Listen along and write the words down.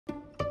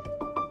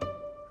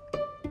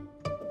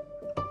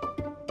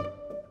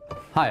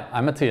Hi,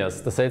 I'm Matthias,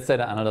 the Sales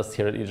Data Analyst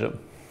here at eGym.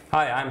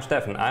 Hi, I'm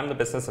Steffen. I'm the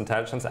Business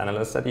Intelligence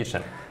Analyst at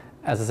eGym.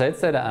 As a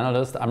Sales Data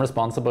Analyst, I'm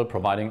responsible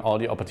providing all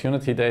the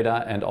opportunity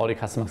data and all the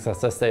customer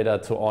success data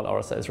to all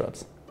our sales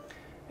reps.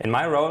 In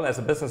my role as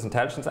a Business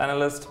Intelligence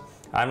Analyst,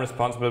 I'm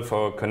responsible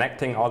for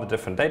connecting all the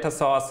different data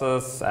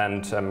sources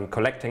and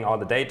collecting all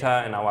the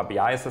data in our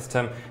BI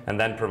system and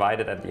then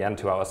provide it at the end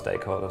to our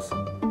stakeholders.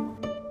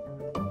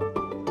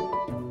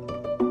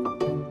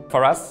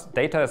 For us,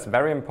 data is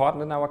very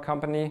important in our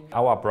company.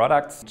 Our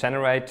products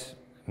generate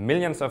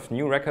millions of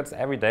new records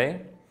every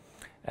day,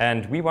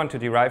 and we want to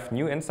derive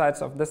new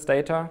insights of this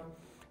data.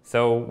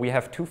 So we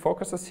have two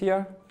focuses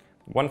here.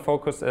 One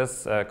focus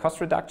is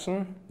cost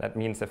reduction, that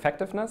means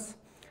effectiveness.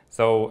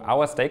 So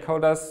our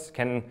stakeholders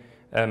can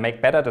make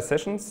better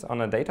decisions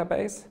on a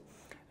database.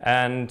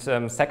 And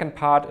second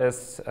part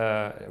is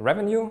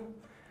revenue.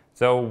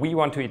 So we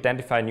want to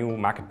identify new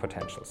market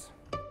potentials.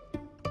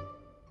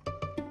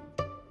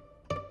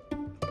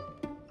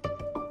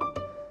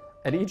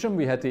 At eGym,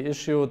 we had the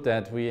issue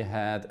that we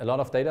had a lot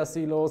of data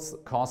silos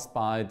caused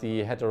by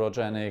the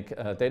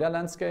heterogenic data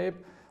landscape,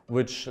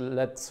 which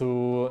led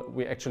to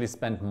we actually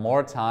spent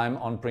more time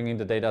on bringing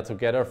the data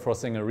together for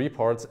single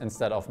reports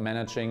instead of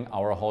managing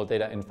our whole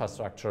data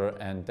infrastructure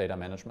and data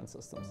management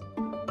systems.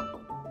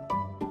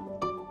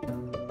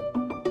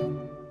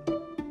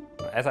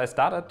 As I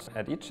started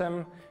at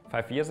eGym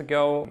 5 years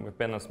ago, we've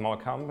been a small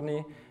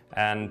company,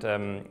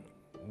 and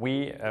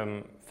we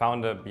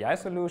found a BI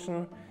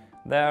solution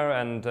there,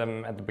 and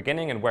at the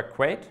beginning it worked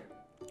great,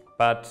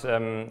 but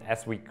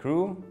as we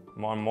grew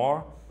more and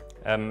more,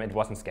 it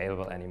wasn't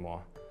scalable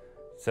anymore.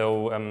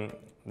 So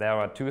there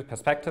are two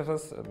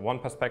perspectives. One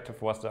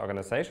perspective was the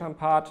organizational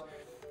part,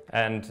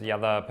 and the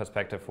other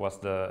perspective was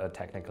the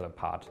technical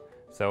part.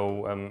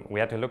 So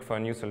we had to look for a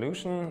new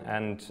solution,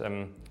 and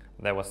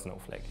there was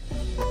Snowflake.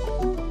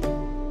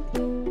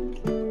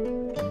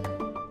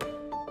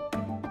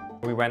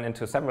 We ran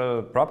into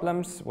several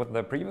problems with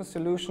the previous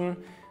solution.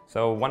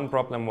 So one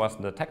problem was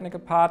the technical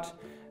part.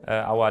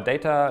 Our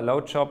data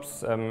load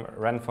jobs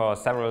ran for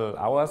several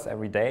hours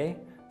every day,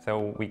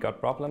 so we got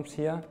problems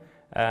here.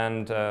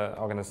 And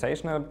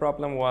organizational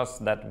problem was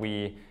that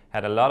we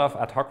had a lot of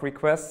ad hoc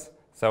requests,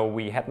 so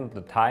we hadn't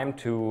the time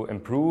to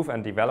improve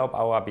and develop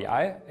our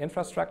BI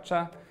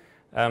infrastructure.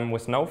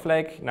 With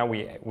Snowflake, now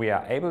we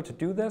are able to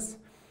do this.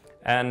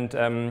 And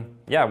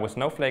yeah, with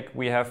Snowflake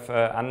we have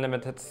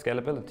unlimited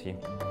scalability.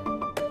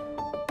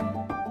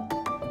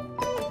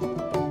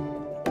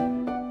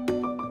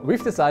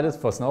 We've decided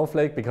for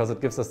Snowflake because it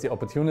gives us the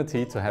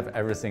opportunity to have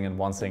everything in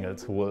one single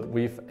tool.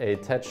 We've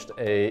attached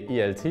a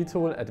ELT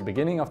tool at the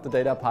beginning of the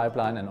data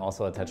pipeline and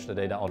also attached a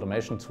data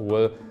automation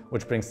tool,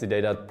 which brings the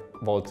Data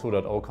Vault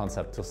 2.0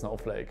 concept to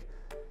Snowflake.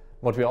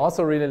 What we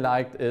also really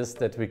liked is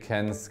that we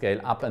can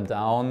scale up and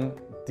down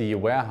the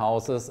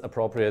warehouses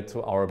appropriate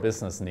to our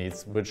business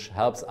needs, which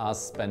helps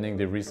us spending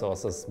the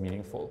resources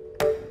meaningful.